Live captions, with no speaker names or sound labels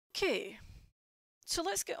Okay, so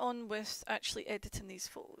let's get on with actually editing these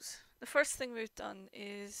photos. The first thing we've done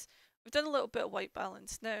is we've done a little bit of white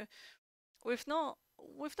balance. Now, we've not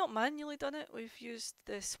manually done it. We've used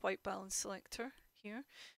this white balance selector here.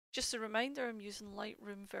 Just a reminder, I'm using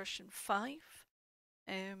Lightroom version 5.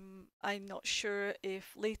 I'm not sure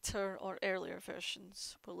if later or earlier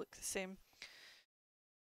versions will look the same,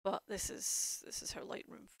 but this is how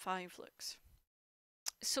Lightroom 5 looks.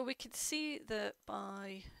 So we can see that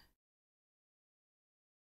by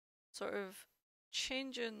sort of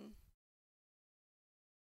changing,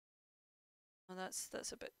 well,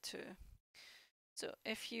 that's a bit too. So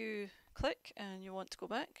if you click and you want to go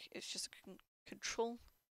back, it's just Control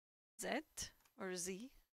Z or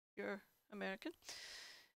Z if you're American,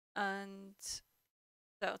 and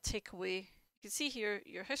that'll take away. You can see here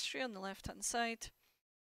your history on the left hand side,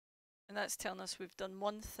 and that's telling us we've done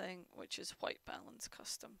one thing, which is white balance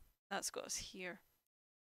custom. That's got us here.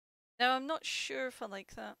 Now I'm not sure if I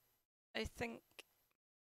like that. I think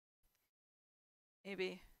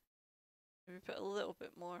maybe put a little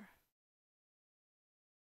bit more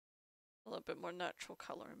natural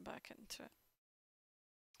colouring back into it.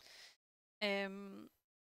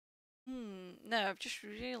 Now I've just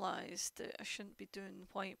realised that I shouldn't be doing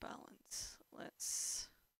white balance. Let's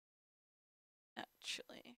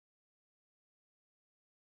actually.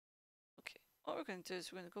 Okay, what we're going to do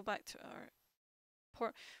is we're going to go back to our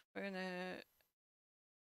port. We're going to.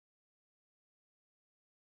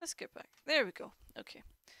 Let's get back. There we go. Okay.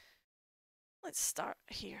 Let's start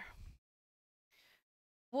here.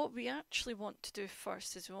 What we actually want to do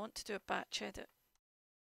first is we want to do a batch edit.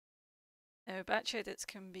 Now, batch edits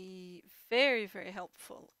can be very, very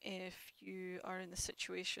helpful if you are in a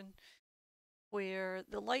situation where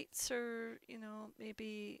the lights are,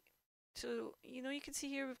 maybe, so, you can see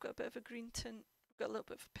here we've got a bit of a green tint, we've got a little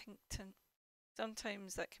bit of a pink tint.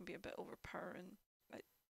 Sometimes that can be a bit overpowering, it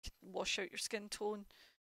can wash out your skin tone.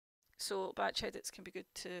 So batch edits can be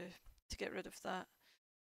good to get rid of that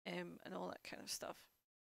and all that kind of stuff.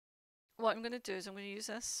 What I'm going to do is I'm going to use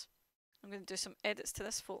this. I'm going to do some edits to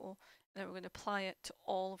this photo, and then we're going to apply it to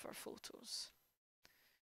all of our photos.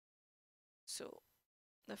 So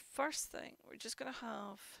the first thing we're just going to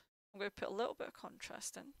have, I'm going to put a little bit of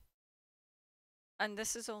contrast in. And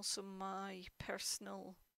this is also my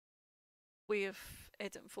personal way of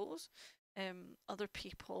editing photos. Other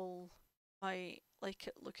people might like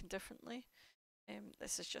it looking differently.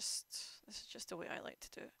 This is just the way I like to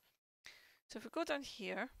do it. So if we go down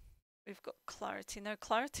here, we've got clarity. Now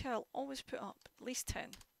clarity I'll always put up at least 10.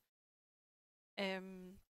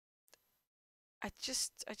 I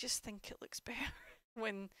just think it looks better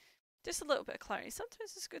when just a little bit of clarity.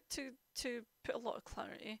 Sometimes it's good to put a lot of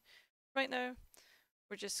clarity. Right now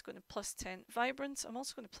we're just going to plus 10. Vibrance, I'm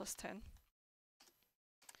also going to plus 10.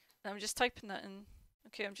 Now I'm just typing that in.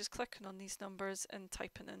 Okay, I'm just clicking on these numbers and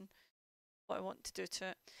typing in what I want to do to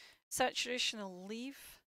it. Saturation I'll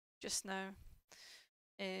leave just now,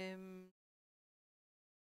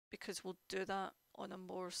 because we'll do that on a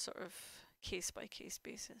more sort of case by case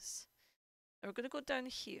basis. Now we're going to go down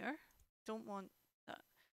here. Don't want that.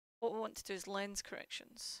 What we want to do is lens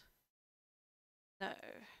corrections. Now,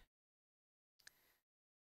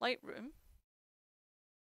 Lightroom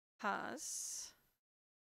has,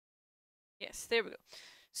 yes, there we go.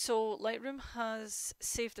 So Lightroom has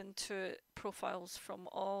saved into profiles from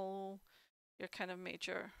all your kind of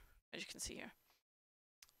major, as you can see here,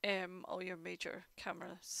 all your major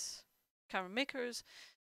camera makers,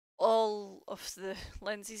 all of the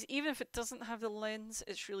lenses. Even if it doesn't have the lens,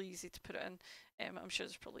 it's really easy to put it in. I'm sure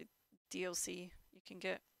there's probably DLC you can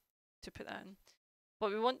get to put that in.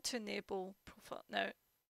 But we want to enable profile. Now,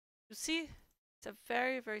 you'll see it's a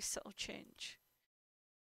very, very subtle change.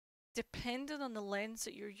 Depending on the lens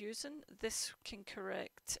that you're using, this can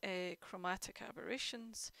correct chromatic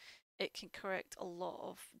aberrations. It can correct a lot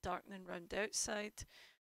of darkening around the outside.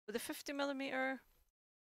 With a 50mm,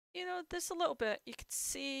 there's a little bit. You can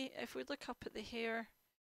see if we look up at the hair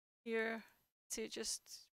here, see it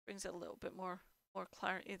just brings it a little bit more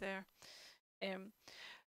clarity there.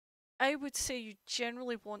 I would say you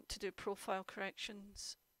generally want to do profile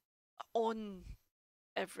corrections on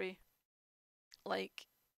every, like,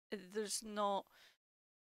 there's not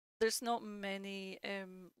many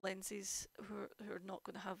lenses who are not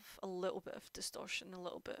going to have a little bit of distortion, a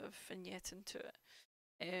little bit of vignette into it.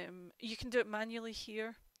 You can do it manually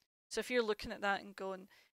here. So if you're looking at that and going,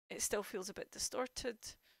 it still feels a bit distorted,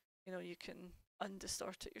 you can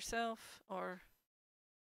undistort it yourself or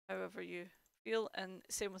however you feel. And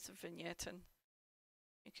same with the vignetting,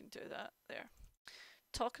 you can do that there.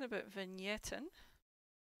 Talking about vignetting,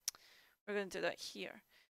 we're going to do that here.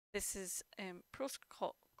 This is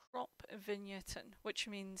post-crop vignetting, which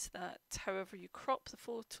means that however you crop the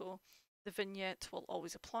photo, the vignette will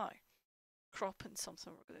always apply. Cropping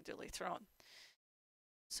something we're going to do later on.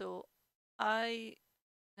 So now I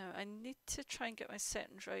need to try and get my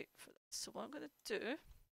settings right for this. So what I'm going to do,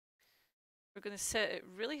 we're going to set it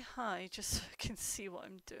really high just so I can see what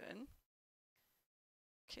I'm doing.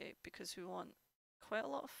 Okay, because we want quite a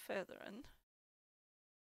lot of feathering.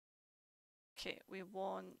 Okay, we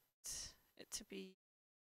want it to be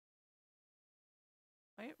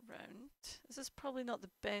quite round. This is probably not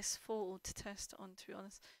the best photo to test it on, to be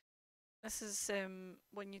honest. This is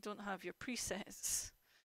when you don't have your presets.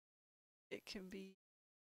 It can be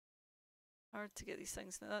hard to get these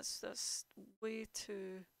things. Now that's way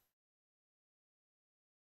too.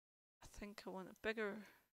 I think I want a bigger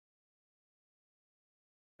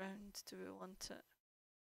round. Do we want it?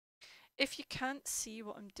 If you can't see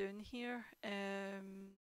what I'm doing here, let's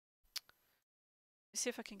see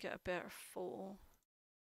if I can get a better photo.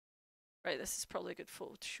 Right, this is probably a good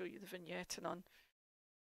photo to show you the vignetting on.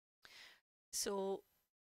 So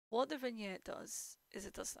what the vignette does is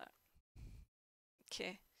it does that.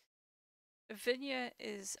 Okay. A vignette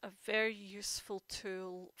is a very useful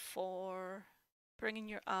tool for bringing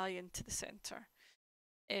your eye into the center.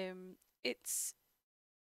 It's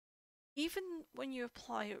even when you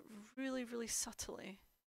apply it really, really subtly,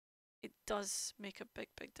 it does make a big,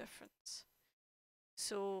 big difference.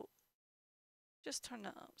 So just turn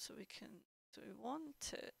that up so we can, so we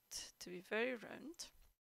want it to be very round.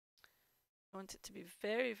 We want it to be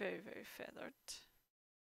very, very, very feathered.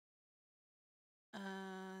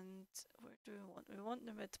 And where do we want? We want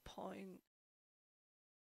the midpoint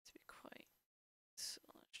to be quite, so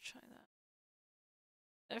let's try that.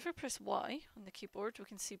 Now if we press Y on the keyboard, we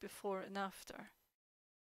can see before and after.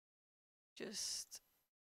 Just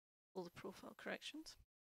all the profile corrections.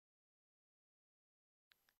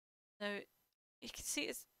 Now you can see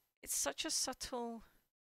it's such a subtle,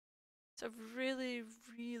 it's a really,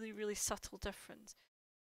 really, really subtle difference,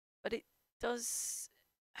 but it does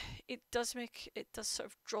sort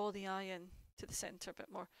of draw the eye in to the center a bit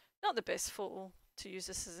more. Not the best photo to use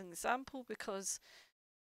this as an example because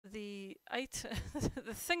the item,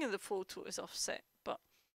 the thing in the photo is offset, but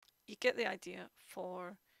you get the idea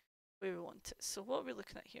for where we want it. So what are we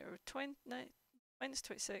looking at here? Minus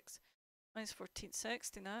 26, minus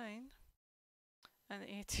 1469, and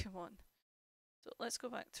 81. So let's go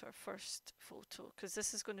back to our first photo because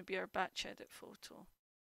this is going to be our batch edit photo.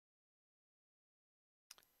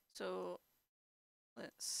 So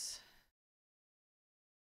let's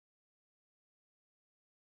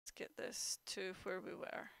get this to where we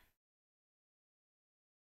were.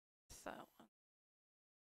 That one.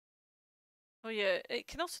 Oh yeah, it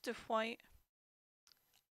can also do white.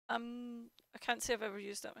 I can't say I've ever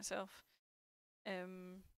used that myself.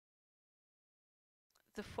 The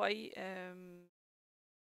white,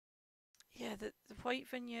 yeah, the white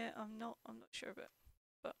vignette, I'm not sure about,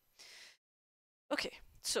 but okay.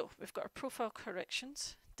 So we've got our profile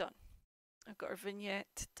corrections done. I've got our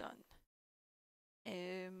vignette done.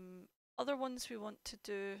 Other ones we want to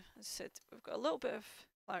do, as I said, we've got a little bit of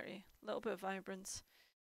clarity, a little bit of vibrance.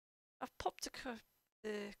 I've popped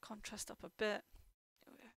the contrast up a bit.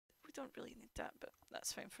 We don't really need that, but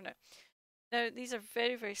that's fine for now. Now these are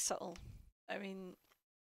very, very subtle. I mean,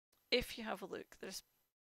 if you have a look, there's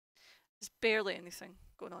barely anything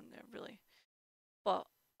going on there, really. But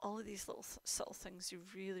all of these little subtle things, you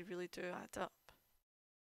really, really do add up.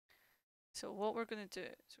 So what we're going to do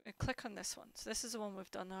is we're going to click on this one. So this is the one we've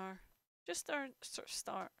done our sort of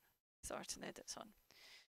start and edits on.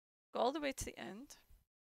 Go all the way to the end,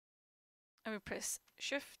 and we press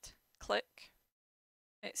Shift, click,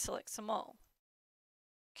 it selects them all.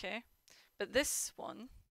 Okay, but this one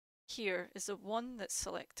here is the one that's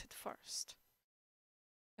selected first.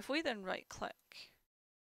 If we then right click,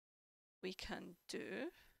 we can do,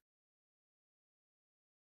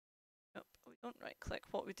 nope, we don't right click,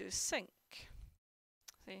 what we do is sync.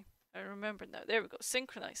 See, I remember now, there we go,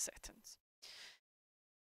 synchronize settings.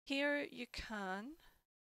 Here you can,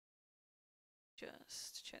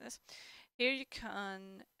 just check this, here you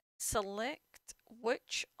can select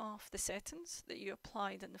which of the settings that you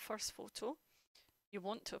applied in the first photo you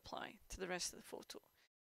want to apply to the rest of the photo.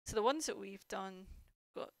 So the ones that we've done,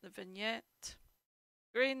 got the vignette,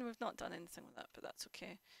 grain, we've not done anything with that, but that's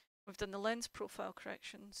okay. We've done the lens profile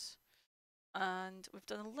corrections, and we've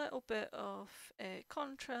done a little bit of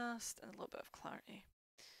contrast and a little bit of clarity.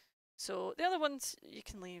 So the other ones you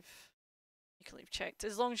can leave checked.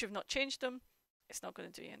 As long as you've not changed them, it's not going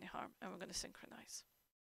to do you any harm, and we're going to synchronize.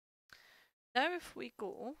 Now if we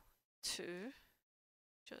go to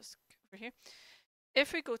just over here.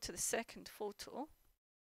 If we go to the second photo,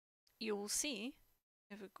 you will see,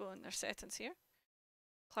 if we go in our settings here,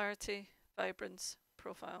 clarity, vibrance,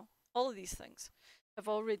 profile, all of these things have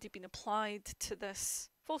already been applied to this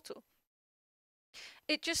photo.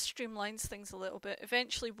 It just streamlines things a little bit.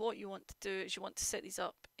 Eventually what you want to do is you want to set these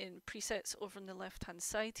up in presets over on the left hand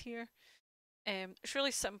side here. It's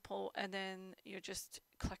really simple, and then you're just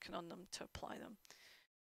clicking on them to apply them.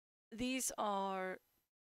 These are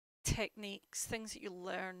techniques, things that you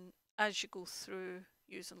learn as you go through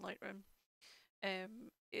using Lightroom.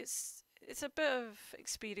 It's a bit of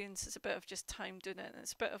experience, it's a bit of just time doing it, and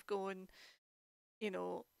it's a bit of going, you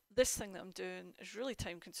know, this thing that I'm doing is really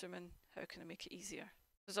time consuming, how can I make it easier?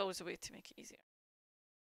 There's always a way to make it easier.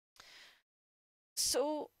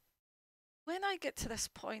 So when I get to this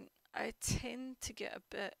point, I tend to get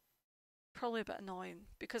probably a bit annoying,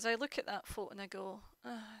 because I look at that photo and I go,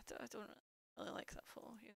 I don't really like that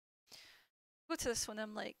photo. Yeah. Go to this one,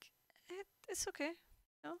 I'm like, it's okay.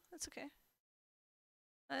 No, it's okay.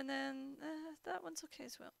 And then that one's okay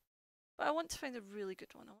as well. But I want to find a really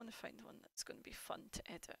good one. I want to find one that's going to be fun to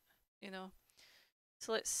edit, you know.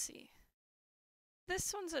 So let's see.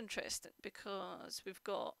 This one's interesting because we've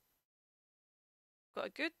got a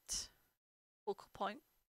good focal point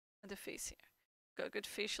and a face here. Got a good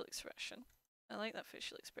facial expression. I like that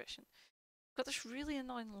facial expression. Got this really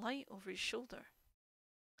annoying light over his shoulder.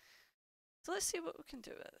 So let's see what we can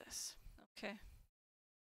do with this. Okay.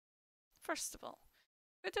 First of all,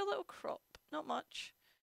 we're going to do a little crop, not much.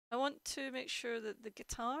 I want to make sure that the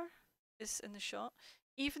guitar is in the shot,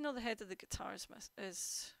 even though the head of the guitar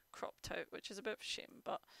is cropped out, which is a bit of a shame,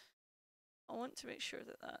 but I want to make sure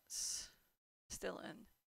that that's still in.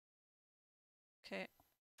 Okay,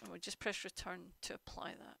 and we just press return to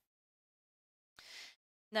apply that.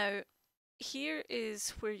 Now, here is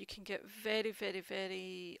where you can get very, very,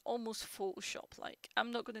 very almost Photoshop-like.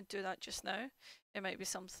 I'm not going to do that just now. It might be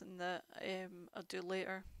something that I'll do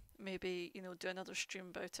later. Maybe, you know, do another stream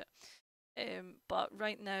about it. But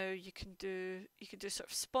right now you can do sort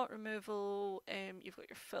of spot removal. You've got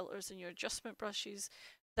your filters and your adjustment brushes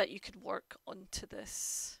that you could work onto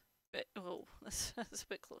this bit. Oh, that's a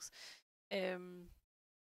bit close. Give me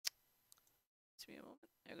a moment.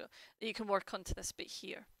 There we go. You can work onto this bit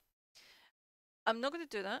here. I'm not going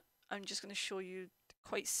to do that. I'm just going to show you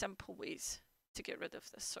quite simple ways to get rid of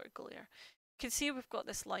this sort of glare. You can see we've got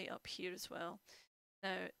this light up here as well.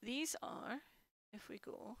 Now, these are, if we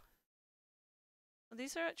go, well,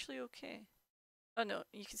 these are actually okay. Oh no,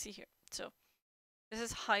 you can see here. So, this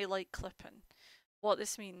is highlight clipping. What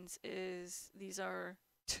this means is these are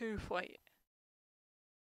too white.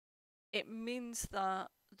 It means that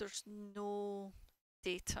there's no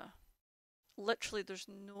data. Literally, there's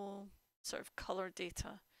no sort of color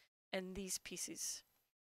data in these pieces.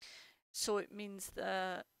 So it means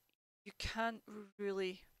that you can't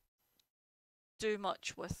really do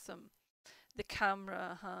much with them. The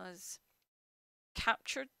camera has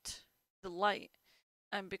captured the light,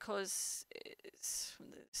 and because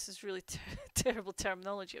this is really terrible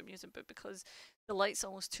terminology I'm using, but because the light's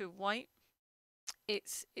almost too white,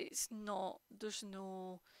 it's not, there's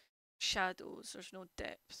no shadows, there's no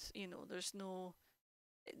depth, you know, there's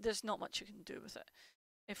not much you can do with it.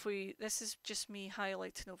 If this is just me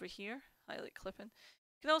highlighting over here, highlight clipping.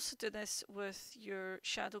 You can also do this with your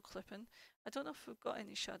shadow clipping. I don't know if we've got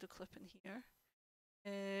any shadow clipping here.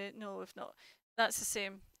 No, we've not. That's the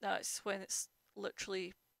same. That's when it's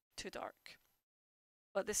literally too dark.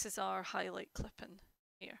 But this is our highlight clipping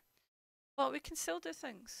here. But we can still do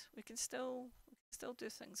things. We can still do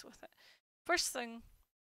things with it. First thing,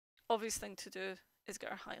 obvious thing to do is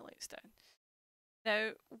get our highlights down.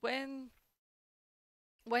 Now, when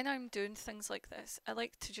I'm doing things like this, I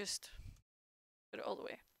like to just put it all the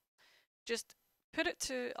way. Just put it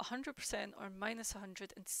to 100% or minus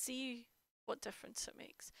 100 and see what difference it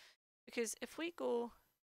makes. Because if we go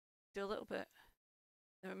do a little bit,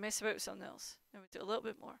 then we mess about with something else, then we do a little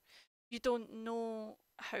bit more, you don't know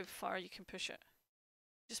how far you can push it.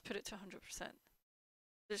 Just put it to 100%.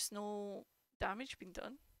 There's no damage being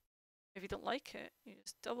done. If you don't like it, you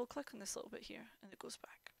just double click on this little bit here and it goes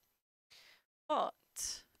back. But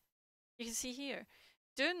you can see here,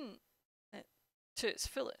 doing it to its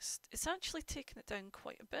fullest, it's actually taken it down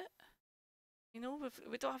quite a bit. You know,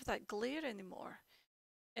 we don't have that glare anymore,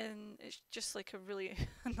 and it's just like a really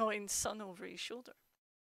annoying sun over his shoulder.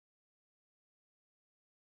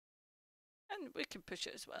 And we can push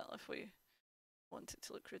it as well if we want it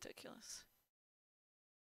to look ridiculous.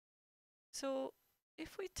 So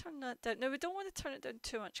if we turn that down, now we don't want to turn it down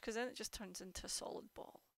too much because then it just turns into a solid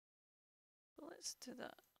ball. But let's do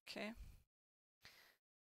that, okay.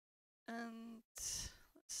 And let's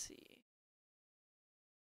see.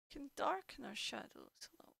 We can darken our shadows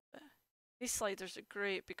a little bit. These sliders are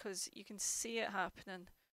great because you can see it happening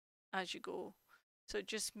as you go. So it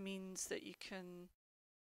just means that you can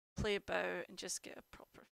play about and just get a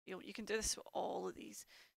proper feel. You can do this with all of these.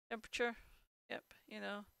 Temperature, yep, you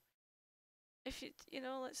know. If you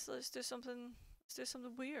know, let's do something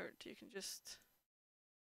weird. You can just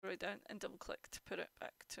go right down and double click to put it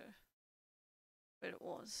back to where it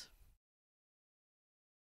was.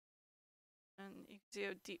 And you can see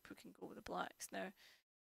how deep we can go with the blacks. Now,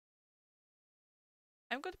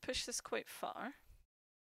 I'm going to push this quite far.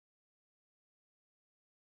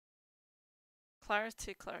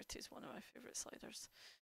 Clarity is one of my favourite sliders.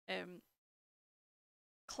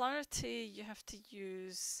 Clarity you have to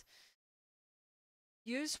use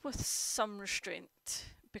with some restraint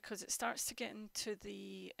because it starts to get into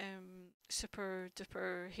the super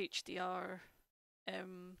duper HDR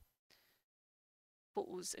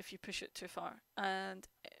photos if you push it too far, and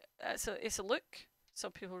it's a look.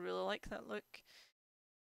 Some people really like that look.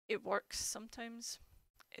 It works sometimes.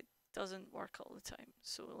 It doesn't work all the time.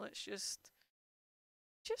 So let's just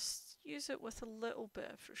use it with a little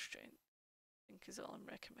bit of restraint, I think is all I'm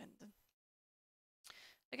recommending.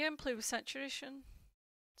 Again, play with saturation.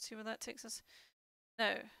 See where that takes us.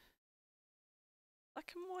 Now,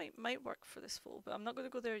 black and white might work for this photo, but I'm not going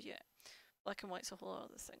to go there yet. Black and white's a whole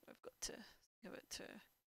other thing we've got to give it to.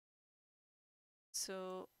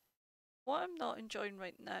 So, what I'm not enjoying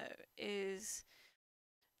right now is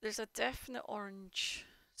there's a definite orange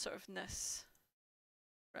sort of ness,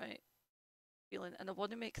 right, feeling, and I want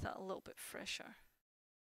to make that a little bit fresher.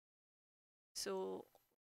 So,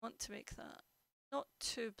 I want to make that not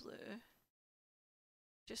too blue.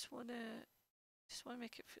 Just want to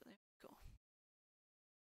make it feel. There we go.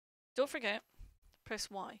 Don't forget, press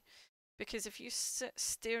Y, because if you sit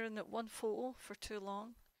staring at one photo for too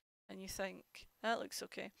long, and you think that looks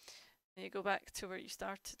okay, and you go back to where you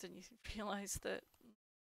started, and you realise that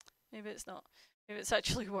maybe it's not. Maybe it's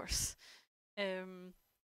actually worse. Okay,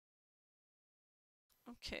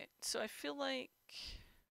 so I feel like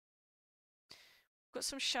I've got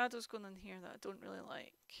some shadows going on here that I don't really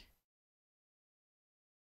like.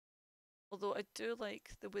 Although I do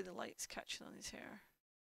like the way the light's catching on his hair.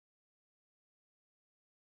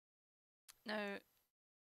 Now,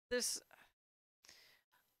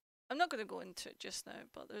 I'm not going to go into it just now,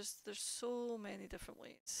 but there's so many different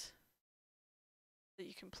ways that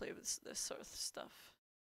you can play with this sort of stuff.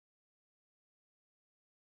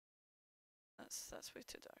 That's way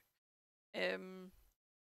too dark. I'm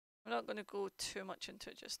not going to go too much into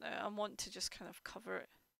it just now. I want to just kind of cover it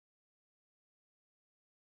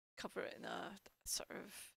in a sort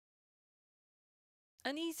of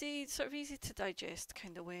an easy to digest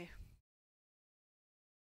kind of way.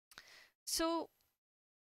 So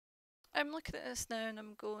I'm looking at this now and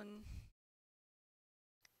I'm going,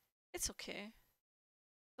 it's okay.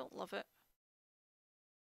 Don't love it.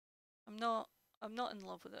 I'm not in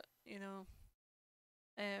love with it, you know.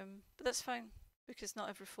 But that's fine because not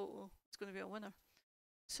every photo is going to be a winner.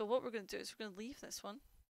 So what we're going to do is we're going to leave this one.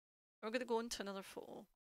 We're going to go into another photo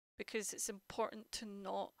because it's important to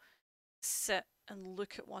not sit and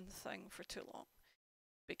look at one thing for too long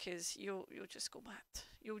because you'll just go mad.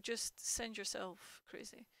 You'll just send yourself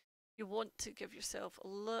crazy. You want to give yourself a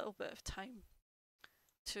little bit of time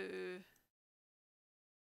to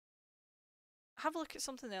have a look at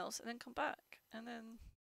something else and then come back and then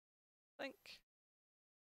think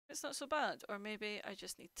it's not so bad, or maybe I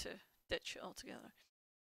just need to ditch it altogether.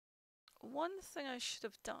 One thing I should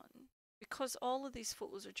have done, because all of these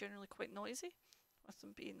photos are generally quite noisy, with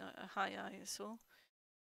them being a high ISO,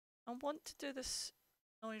 I want to do this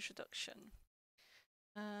noise reduction,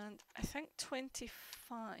 and I think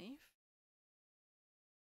 25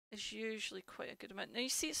 is usually quite a good amount. Now you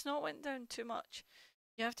see it's not went down too much.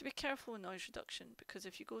 You have to be careful with noise reduction because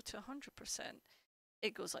if you go to 100%,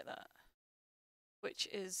 it goes like that, which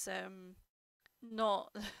is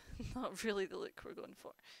not really the look we're going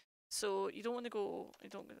for. So you don't want to go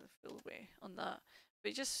full away on that,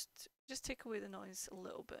 but just take away the noise a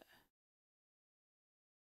little bit.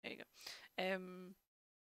 There you go.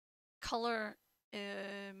 Color,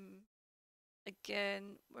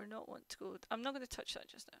 again, we're not wanting to go. I'm not going to touch that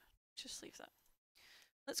just now. Just leave that.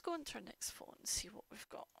 Let's go into our next phone and see what we've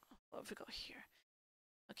got. What have we got here?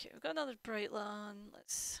 Okay, we've got another bright line.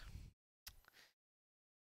 Let's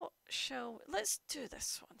do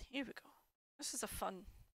this one. Here we go. This is a fun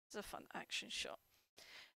action shot.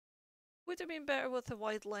 Would have been better with a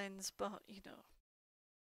wide lens, but you know,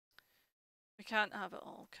 we can't have it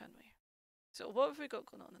all, can we? So what have we got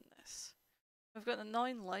going on in this? We've got a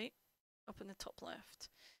 9 light, up in the top left.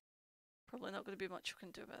 Probably not going to be much we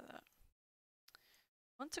can do about that.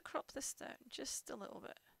 I want to crop this down just a little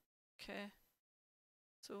bit. Okay.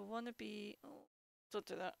 So want to be, oh, don't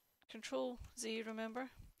do that. Control Z,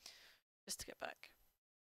 remember? Just to get back.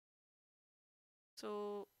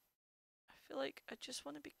 So I feel like I just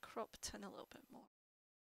want to be cropped in a little bit more.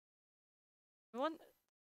 We want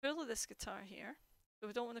full of this guitar here, but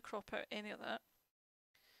we don't want to crop out any of that.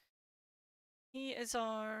 He is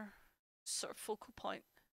our sort of focal point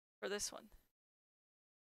for this one.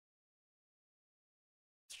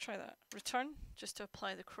 Let's try that. Return, just to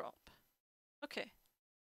apply the crop. Okay.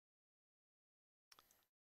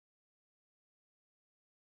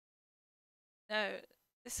 Now,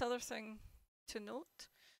 this other thing to note,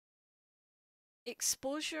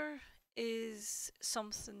 exposure is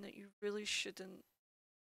something that you really shouldn't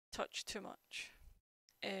touch too much.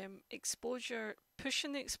 Exposure,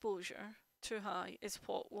 pushing the exposure too high is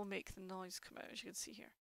what will make the noise come out, as you can see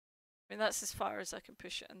here. I mean, that's as far as I can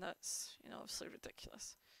push it, and that's, you know, obviously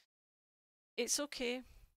ridiculous. It's okay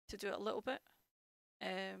to do it a little bit,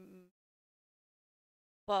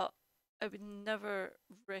 but I would never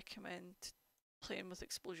recommend playing with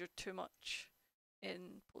exposure too much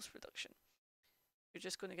in post-production. You're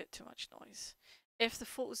just going to get too much noise. If the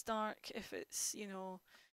photo's dark, if it's, you know,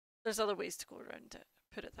 there's other ways to go around it,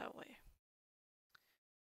 put it that way.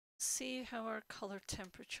 See how our color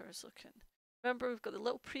temperature is looking. Remember, we've got the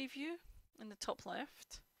little preview in the top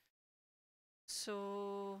left.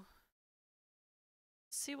 So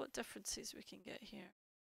see what differences we can get here.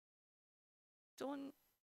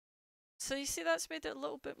 So you see that's made it a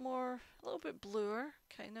little bit bluer,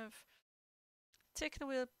 kind of taking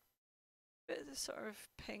away a bit of the sort of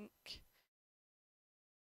pink.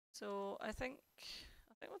 So I think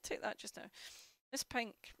we'll take that just now. This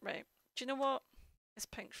pink, right? Do you know what? This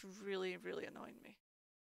pink's really, really annoying me.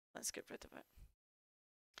 Let's get rid of it.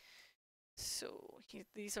 So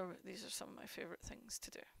these are some of my favorite things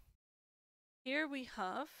to do. Here we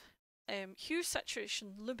have hue,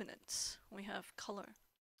 saturation, luminance. We have color,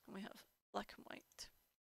 and we have black and white.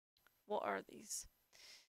 What are these?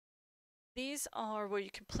 These are where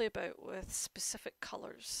you can play about with specific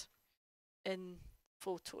colors in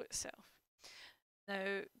photo itself.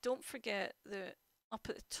 Now, don't forget that up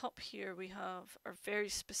at the top here we have our very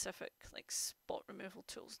specific like spot removal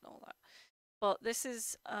tools and all that. But this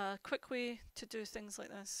is a quick way to do things like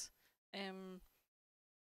this, and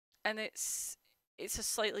it's a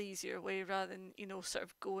slightly easier way rather than, you know, sort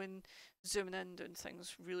of going zooming in, doing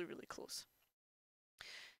things really, really close.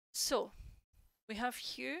 So we have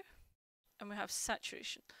hue and we have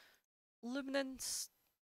saturation. Luminance,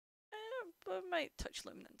 I might touch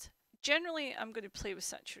luminance. Generally, I'm going to play with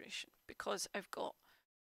saturation because I've got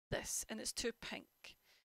this and it's too pink.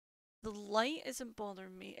 The light isn't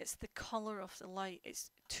bothering me, it's the colour of the light. It's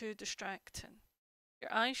too distracting.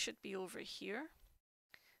 Your eye should be over here,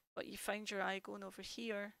 but you find your eye going over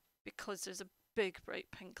here because there's a big bright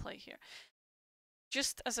pink light here.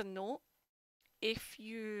 Just as a note, if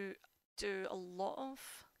you do a lot of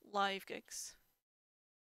live gigs,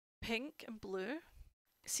 pink and blue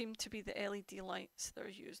seem to be the LED lights that are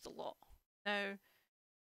used a lot. Now,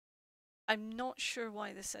 I'm not sure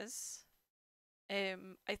why this is.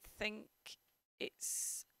 I think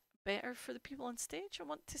it's better for the people on stage, I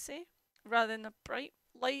want to say, rather than a bright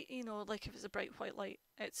light, you know, like if it's a bright white light,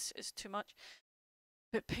 it's too much.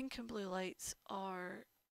 But pink and blue lights are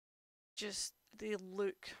just, they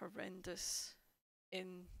look horrendous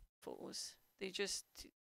in photos. They just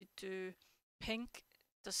do. Pink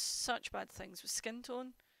does such bad things with skin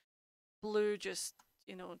tone. Blue just,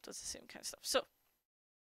 you know, does the same kind of stuff. So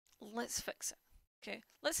let's fix it. Okay,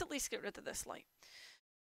 let's at least get rid of this light.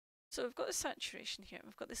 So we've got the saturation here.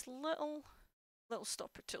 We've got this little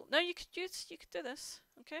stopper tool. Now you could do this.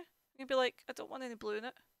 Okay, you can be like, I don't want any blue in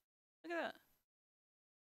it. Look at that.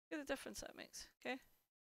 Look at the difference that makes. Okay,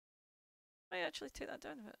 I might actually take that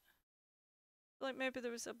down a bit. Like maybe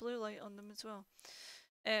there was a blue light on them as well.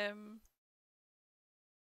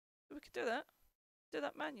 We could do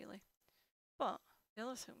that manually. But the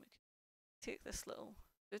other thing, we could take this little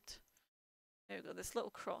hood. There we go, this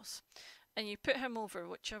little cross, and you put him over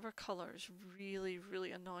whichever colour is really,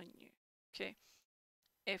 really annoying you. Okay,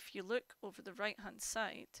 if you look over the right hand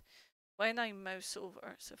side, when I mouse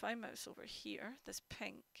over, so if I mouse over here, this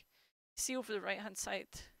pink, see over the right hand side,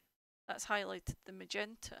 that's highlighted the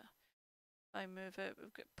magenta. If I move it,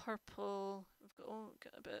 we've got purple, we've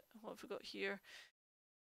got a bit, what have we got here?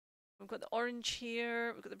 We've got the orange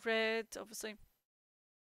here, we've got the red, obviously.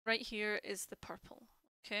 Right here is the purple,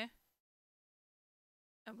 okay?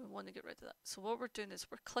 And we want to get rid of that. So what we're doing is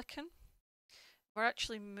we're clicking we're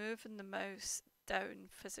actually moving the mouse down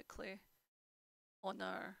physically on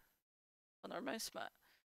our mouse mat,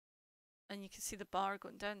 and you can see the bar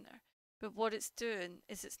going down there. But what it's doing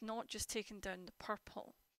is it's not just taking down the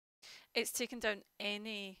purple, it's taking down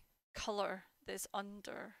any colour that's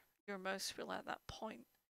under your mouse wheel at that point.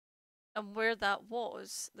 And where that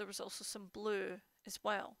was, there was also some blue as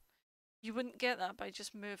well. You wouldn't get that by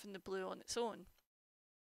just moving the blue on its own.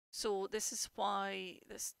 So this is why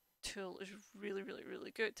this tool is really, really,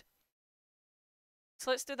 really good.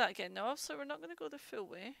 So let's do that again. Now obviously we're not going to go the full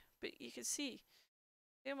way, but you can see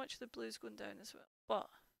how much the blue is going down as well. But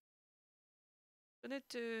I'm going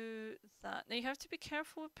to do that. Now you have to be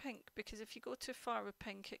careful with pink, because if you go too far with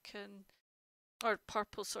pink it can, or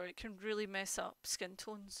purple, sorry, it can really mess up skin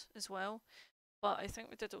tones as well. But I think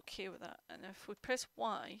we did okay with that. And if we press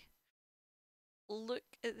Y, look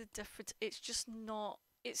at the difference. It's just not,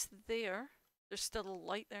 it's there. There's still a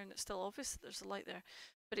light there, and it's still obvious that there's a light there,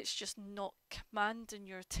 but it's just not commanding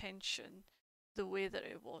your attention the way that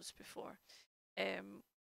it was before.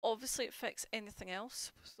 Obviously it affects anything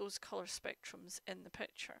else with those colour spectrums in the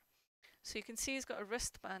picture. So you can see he's got a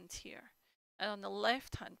wristband here, and on the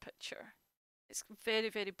left hand picture it's very,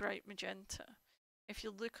 very bright magenta. If you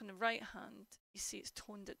look on the right hand, you see it's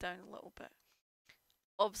toned it down a little bit.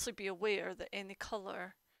 Obviously be aware that any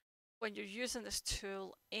colour, when you're using this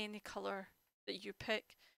tool, any colour that you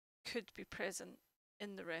pick could be present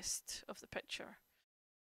in the rest of the picture.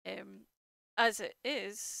 As it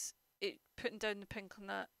is, putting down the pink on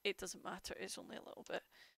that, it doesn't matter, it's only a little bit.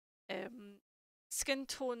 Skin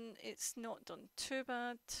tone, it's not done too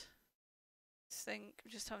bad. I think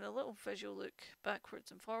we're just having a little visual look backwards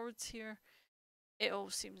and forwards here. It all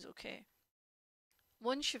seems okay.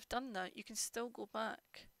 Once you've done that, you can still go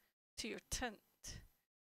back to your tint.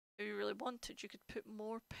 If you really wanted, you could put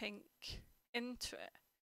more pink into it.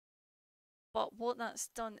 But what that's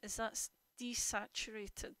done is that's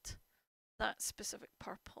desaturated that specific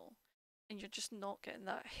purple, and you're just not getting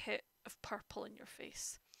that hit of purple in your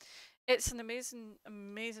face. It's an amazing,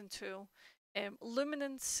 amazing tool.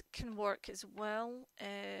 Luminance can work as well.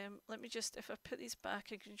 Let me just, if I put these back,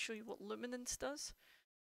 I can show you what luminance does.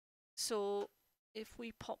 So if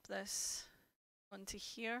we pop this onto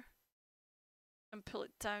here and pull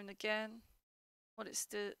it down again, what it's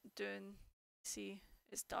doing, see,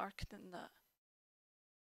 it's darkening that.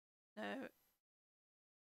 Now,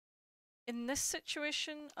 in this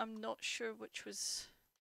situation, I'm not sure which was,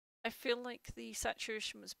 I feel like the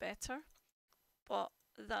saturation was better, but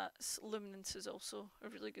that's luminance is also a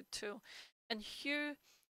really good tool. And hue,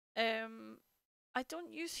 I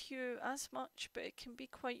don't use hue as much, but it can be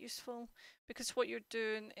quite useful, because what you're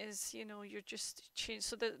doing is, you know, you're just changing.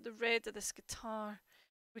 So the red of this guitar,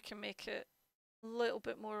 we can make it a little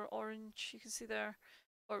bit more orange, you can see there,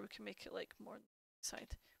 or we can make it like more on the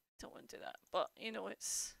side. Don't want to do that, but you know,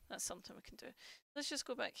 that's something we can do. Let's just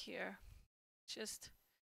go back here. Just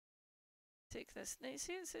take this. Now you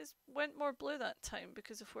see it says went more blue that time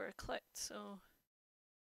because of where I clicked, so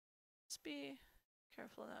let's be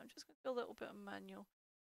careful of that. I'm just going to do a little bit of manual.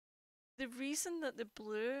 The reason that the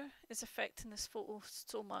blue is affecting this photo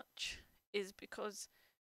so much is because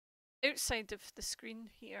outside of the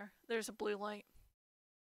screen here, there's a blue light.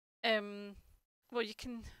 Well, you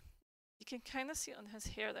can kind of see it on his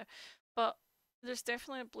hair there, but there's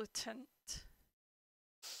definitely a blue tint.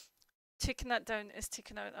 Taking that down is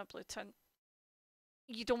taking out that blue tint.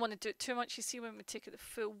 You don't want to do it too much. You see, when we take it the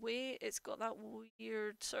full way, it's got that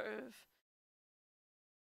weird sort of,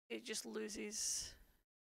 it just loses,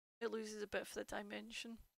 it loses a bit of the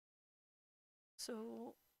dimension.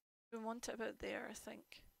 So we want it about there, I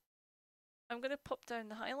think. I'm going to pop down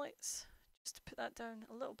the highlights just to put that down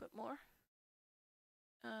a little bit more,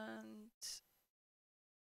 and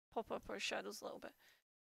pop up our shadows a little bit.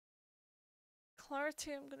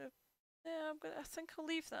 Clarity, I think I'll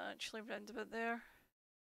leave that actually round about there.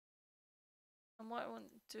 And what I want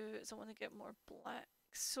to do is I want to get more black.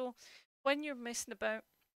 So when you're messing about,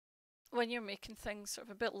 when you're making things sort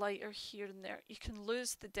of a bit lighter here and there, you can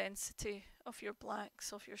lose the density of your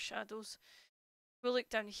blacks, of your shadows. We'll look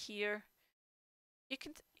down here. You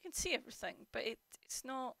can see everything, but it's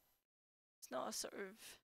not a sort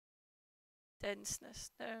of denseness.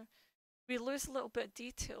 Now we lose a little bit of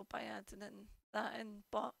detail by adding that in,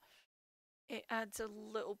 but it adds a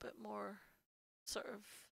little bit more sort of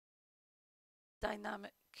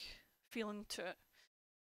dynamic feeling to it.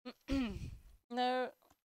 Now,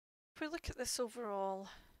 if we look at this overall,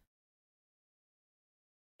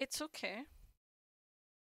 it's okay.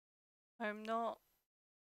 I'm not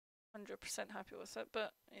 100% happy with it,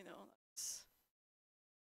 but you know, that's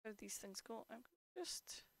how these things go. I'm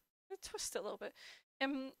just twist it a little bit. If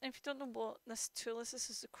you don't know what this tool is, this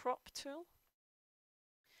is the crop tool.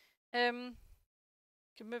 You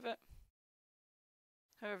can move it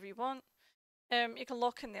however you want. You can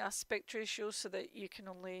lock in the aspect ratio so that you can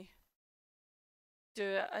only do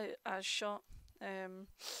it as shot.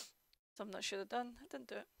 Something I should have done. I didn't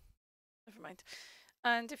do it. Never mind.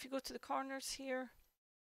 And if you go to the corners here,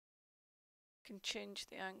 you can change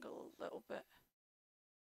the angle a little bit.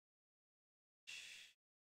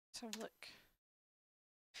 Let's have a look.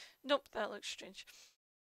 Nope, that looks strange.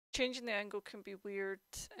 Changing the angle can be weird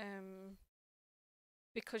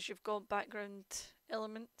because you've got background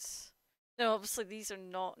elements. Now, obviously these are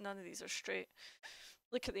not, none of these are straight.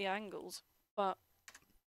 Look at the angles, but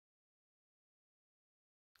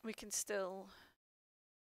we can still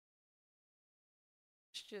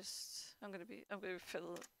just, I'm gonna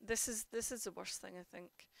fiddle. This is the worst thing, I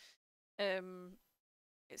think.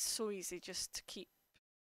 It's so easy just to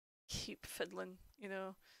keep fiddling, you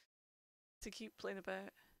know, to keep playing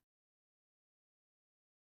about.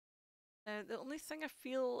 The only thing I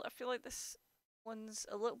feel like this one's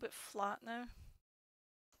a little bit flat now.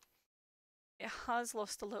 It has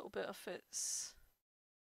lost a little bit of its.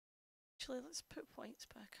 Actually, let's put points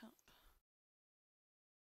back up.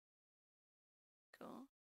 Go.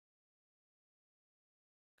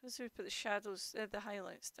 Because we put the shadows, the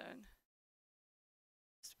highlights down.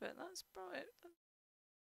 Just a bit. That's brought it a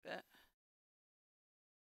bit.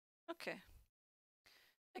 Okay.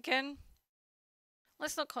 Again,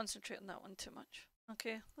 let's not concentrate on that one too much.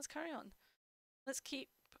 Okay, let's carry on. Let's keep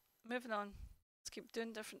moving on. Let's keep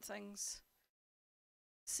doing different things.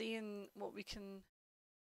 Seeing what we can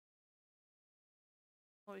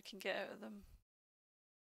get out of them.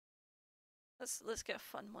 Let's get a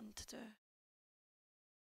fun one to do.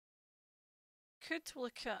 Could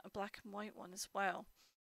look at a black and white one as well.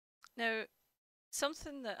 Now,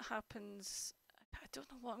 something that happens, I don't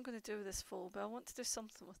know what I'm going to do with this photo, but I want to do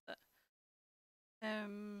something with it. I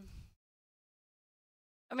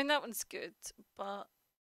mean, that one's good, but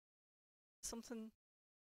there's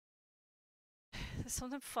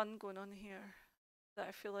something fun going on here that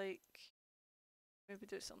I feel like maybe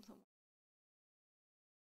do something.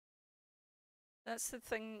 That's the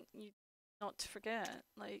thing not to forget,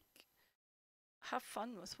 like, have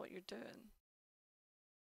fun with what you're doing.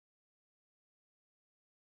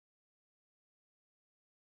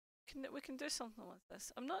 We can do something with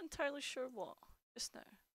this. I'm not entirely sure what just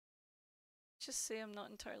now. Just say I'm not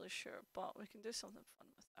entirely sure, but we can do something fun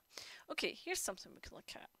with that. Okay, here's something we can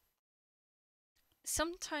look at.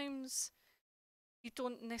 Sometimes you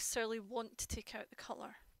don't necessarily want to take out the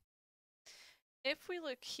colour. If we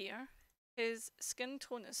look here, his skin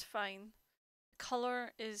tone is fine. The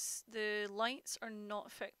colour is, the lights are not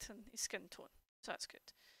affecting his skin tone, so that's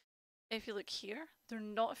good. If you look here, they're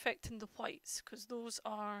not affecting the whites because those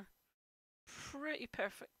are pretty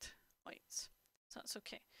perfect whites, so that's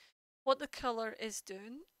okay. What the colour is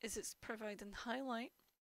doing is it's providing highlight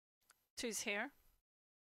to his hair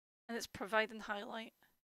and it's providing highlight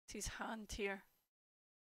to his hand here.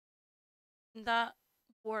 And that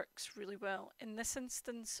works really well. In this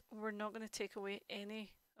instance, we're not going to take away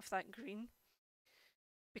any of that green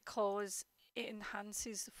because it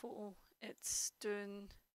enhances the photo. It's doing,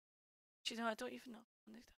 do you know, I don't even know.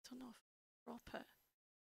 I don't know if I drop it.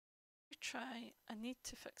 We try. I need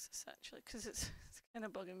to fix this actually because it's kind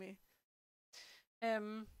of bugging me.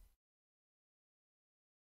 You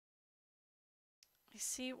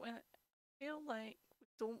see, when I feel like we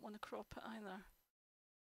don't want to crop it either.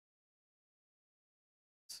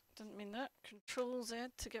 Didn't mean that. Control Z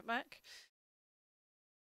to get back.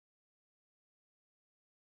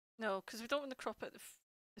 No, because we don't want to crop out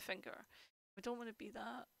the finger. We don't want to be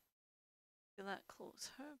that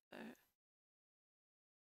close. How about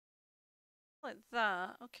like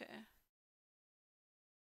that? Okay.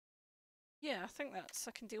 Yeah, I think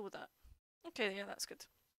I can deal with that. Okay, yeah, that's good.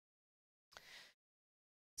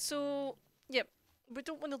 So, yep, we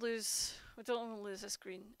don't want to lose this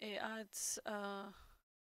green. It adds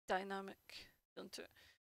dynamic onto it.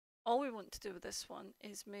 All we want to do with this one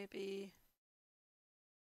is maybe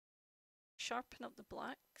sharpen up the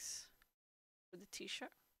blacks with the t-shirt.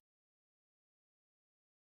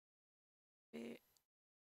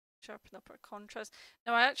 Sharpen up our contrast.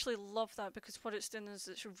 Now I actually love that because what it's doing is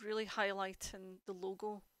it's really highlighting the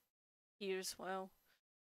logo here as well.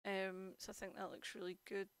 So I think that looks really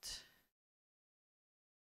good.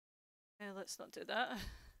 Let's not do that.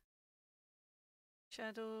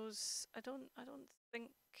 Shadows. I don't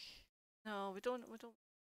think. No, we don't do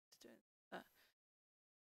that.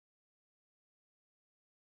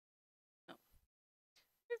 No.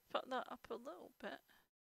 We've put that up a little bit.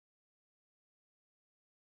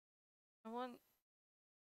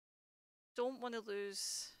 don't want to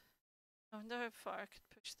lose. I wonder how far I could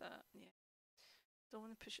push that. Yeah, don't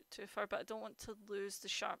want to push it too far, but I don't want to lose the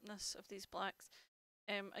sharpness of these blacks.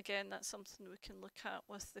 Again, that's something we can look at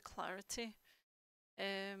with the clarity.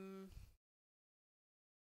 You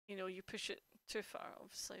know, you push it too far,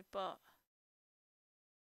 obviously, but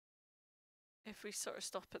if we sort of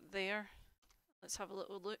stop it there, let's have a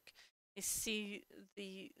little look. You see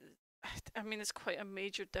I mean, it's quite a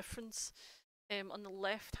major difference. On the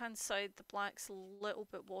left hand side, the black's a little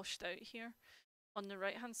bit washed out here. On the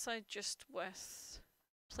right hand side, just with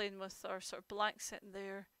playing with our sort of black setting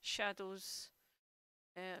there, shadows.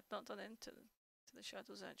 I've not done into the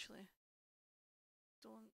shadows actually.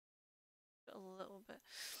 Don't a little bit.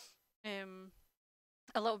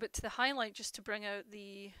 A little bit to the highlight just to bring out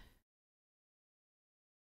the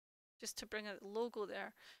logo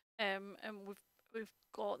there. And we've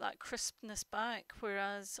got that crispness back,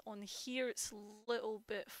 whereas on here it's a little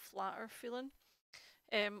bit flatter feeling.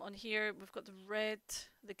 On here we've got the red,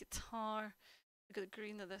 the guitar, we've got the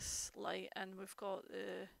green of this light, and we've got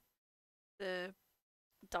the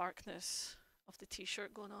darkness of the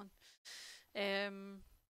t-shirt going on.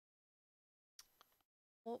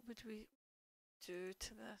 What would we do to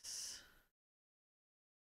this?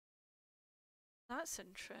 That's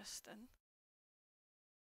interesting.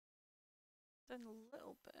 Then a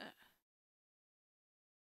little bit.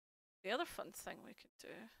 The other fun thing we could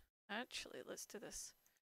do, actually, let's do this.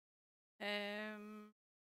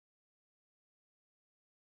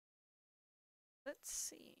 Let's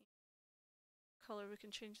see. Color we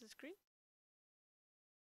can change this green.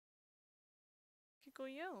 Could go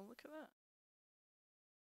yellow, look at that.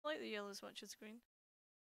 I like the yellow as much as green.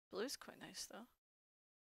 Blue's quite nice though.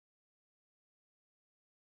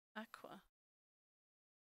 Aqua.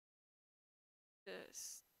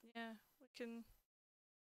 This, yeah, we can.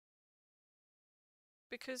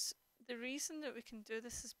 Because the reason that we can do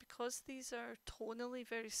this is because these are tonally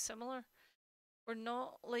very similar. We're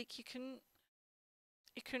not like you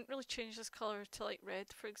couldn't really change this color to like red,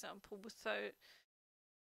 for example, without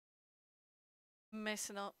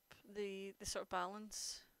messing up the sort of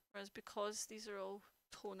balance. Whereas because these are all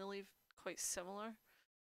tonally quite similar,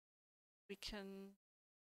 we can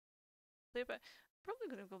play a bit. I'm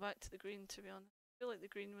probably going to go back to the green, to be honest. I feel like the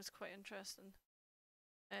green was quite interesting.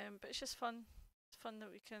 But it's just fun. It's fun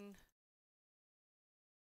that we can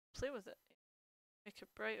play with it. Make it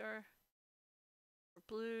brighter or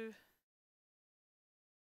blue.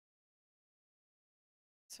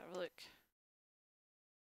 Let's have a look.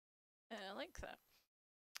 I like that.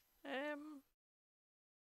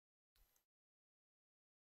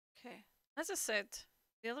 Okay, as I said,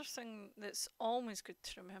 the other thing that's always good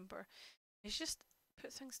to remember is just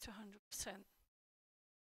put things to 100%.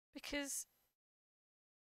 Because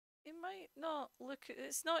it might not look,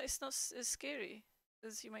 it's not as scary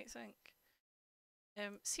as you might think.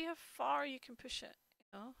 See how far you can push it,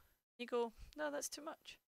 you know? You go, no, that's too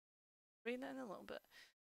much. Rein it in a little bit.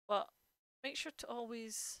 But make sure to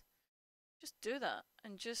always just do that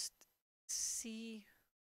and just see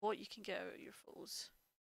what you can get out of your photos.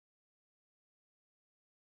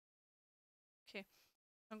 Okay,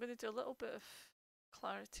 I'm going to do a little bit of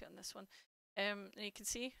clarity on this one. And you can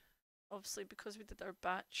see, obviously, because we did our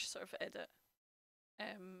batch sort of edit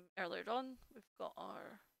earlier on, we've got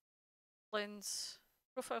our lens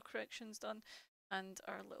profile corrections done and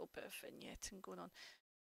our little bit of vignetting going on.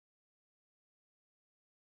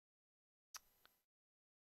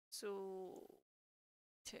 So,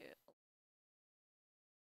 to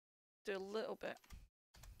do a little bit.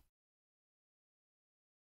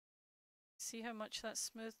 See how much that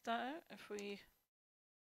smoothed that out if we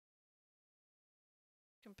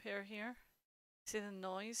compare here. See the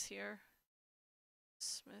noise here?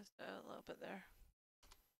 Smoothed out a little bit there.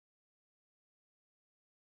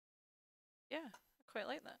 Yeah, I quite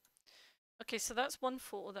like that. Okay, so that's one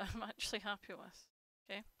photo that I'm actually happy with.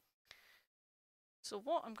 Okay. So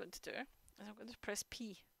what I'm going to do is I'm going to press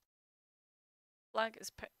P. Flag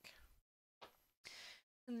is pick.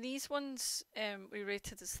 And these ones we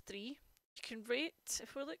rated as 3. You can rate,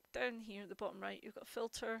 if we look down here at the bottom right, you've got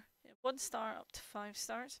filter 1 star up to 5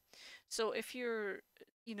 stars. So if you're,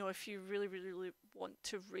 you know, if you really want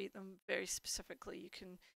to rate them very specifically, you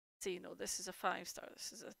can say, you know, this is a 5 star,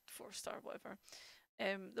 this is a 4 star, whatever.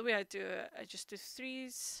 The way I do it, I just do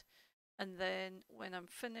 3s, and then when I'm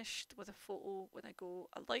finished with a photo, when I go,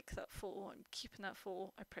 I like that photo, I'm keeping that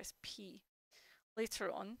photo, I press P. Later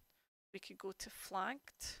on, we could go to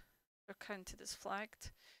flagged, or counted as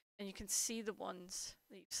flagged, and you can see the ones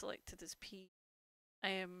that you've selected as P.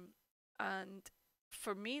 And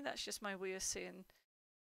for me, that's just my way of saying,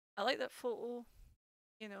 I like that photo,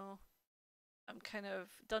 you know, I'm kind of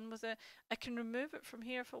done with it. I can remove it from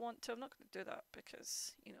here if I want to. I'm not going to do that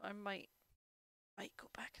because, you know, I might go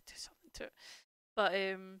back and do something to it. But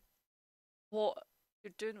what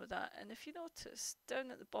you're doing with that, and if you notice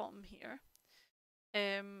down at the bottom here,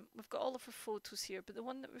 we've got all of our photos here, but the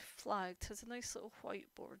one that we've flagged has a nice little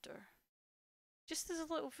white border. Just as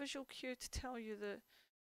a little visual cue to tell you that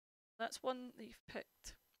that's one that you've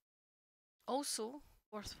picked. Also,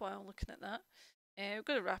 worthwhile looking at that. We're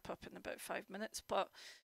going to wrap up in about 5 minutes, but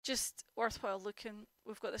just worthwhile looking.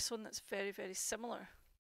 We've got this one that's very, very similar.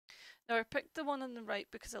 Now, I picked the one on the right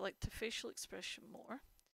because I like the facial expression more.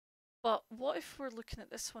 But what if we're looking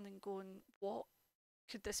at this one and going, what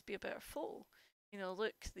could this be a better photo? You know,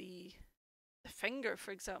 look, the finger,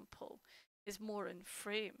 for example, is more in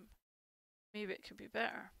frame. Maybe it could be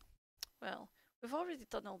better. Well, we've already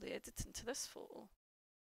done all the editing to this photo.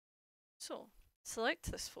 So,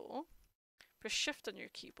 select this photo, press Shift on your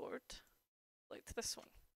keyboard, select this one.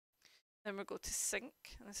 Then we'll go to sync,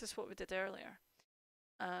 and this is what we did earlier.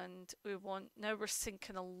 And we want, now we're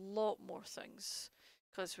syncing a lot more things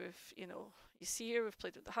because we've, you know, you see here we've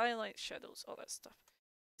played with the highlights, shadows, all that stuff.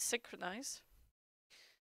 Synchronize.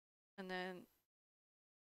 And then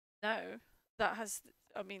now that has,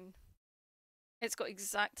 I mean, it's got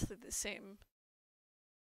exactly the same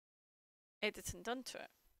editing done to it.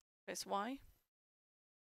 Press Y.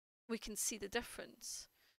 We can see the difference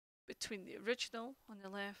between the original on the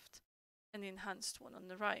left and the enhanced one on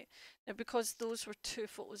the right. Now, because those were two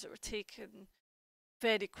photos that were taken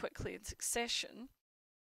very quickly in succession,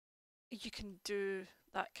 you can do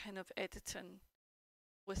that kind of editing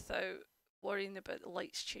without worrying about the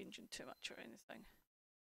lights changing too much or anything.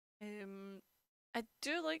 I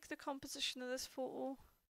do like the composition of this photo,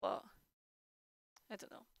 but I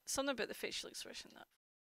don't know. Something about the facial expression that.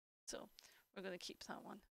 So we're going to keep that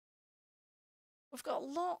one. We've got a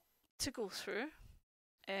lot to go through,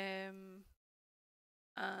 and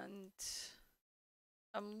I'm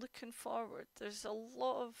looking forward. There's a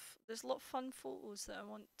lot of fun photos that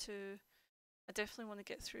I definitely want to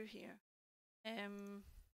get through here.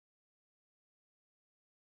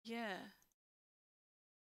 Yeah.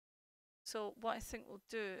 So what I think we'll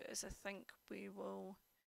do is I think we will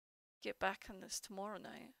get back on this tomorrow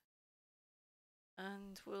night,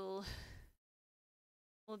 and we'll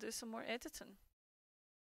do some more editing.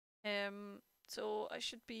 So I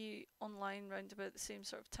should be online round about the same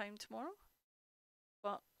sort of time tomorrow.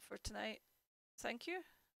 But for tonight, thank you,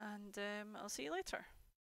 and I'll see you later.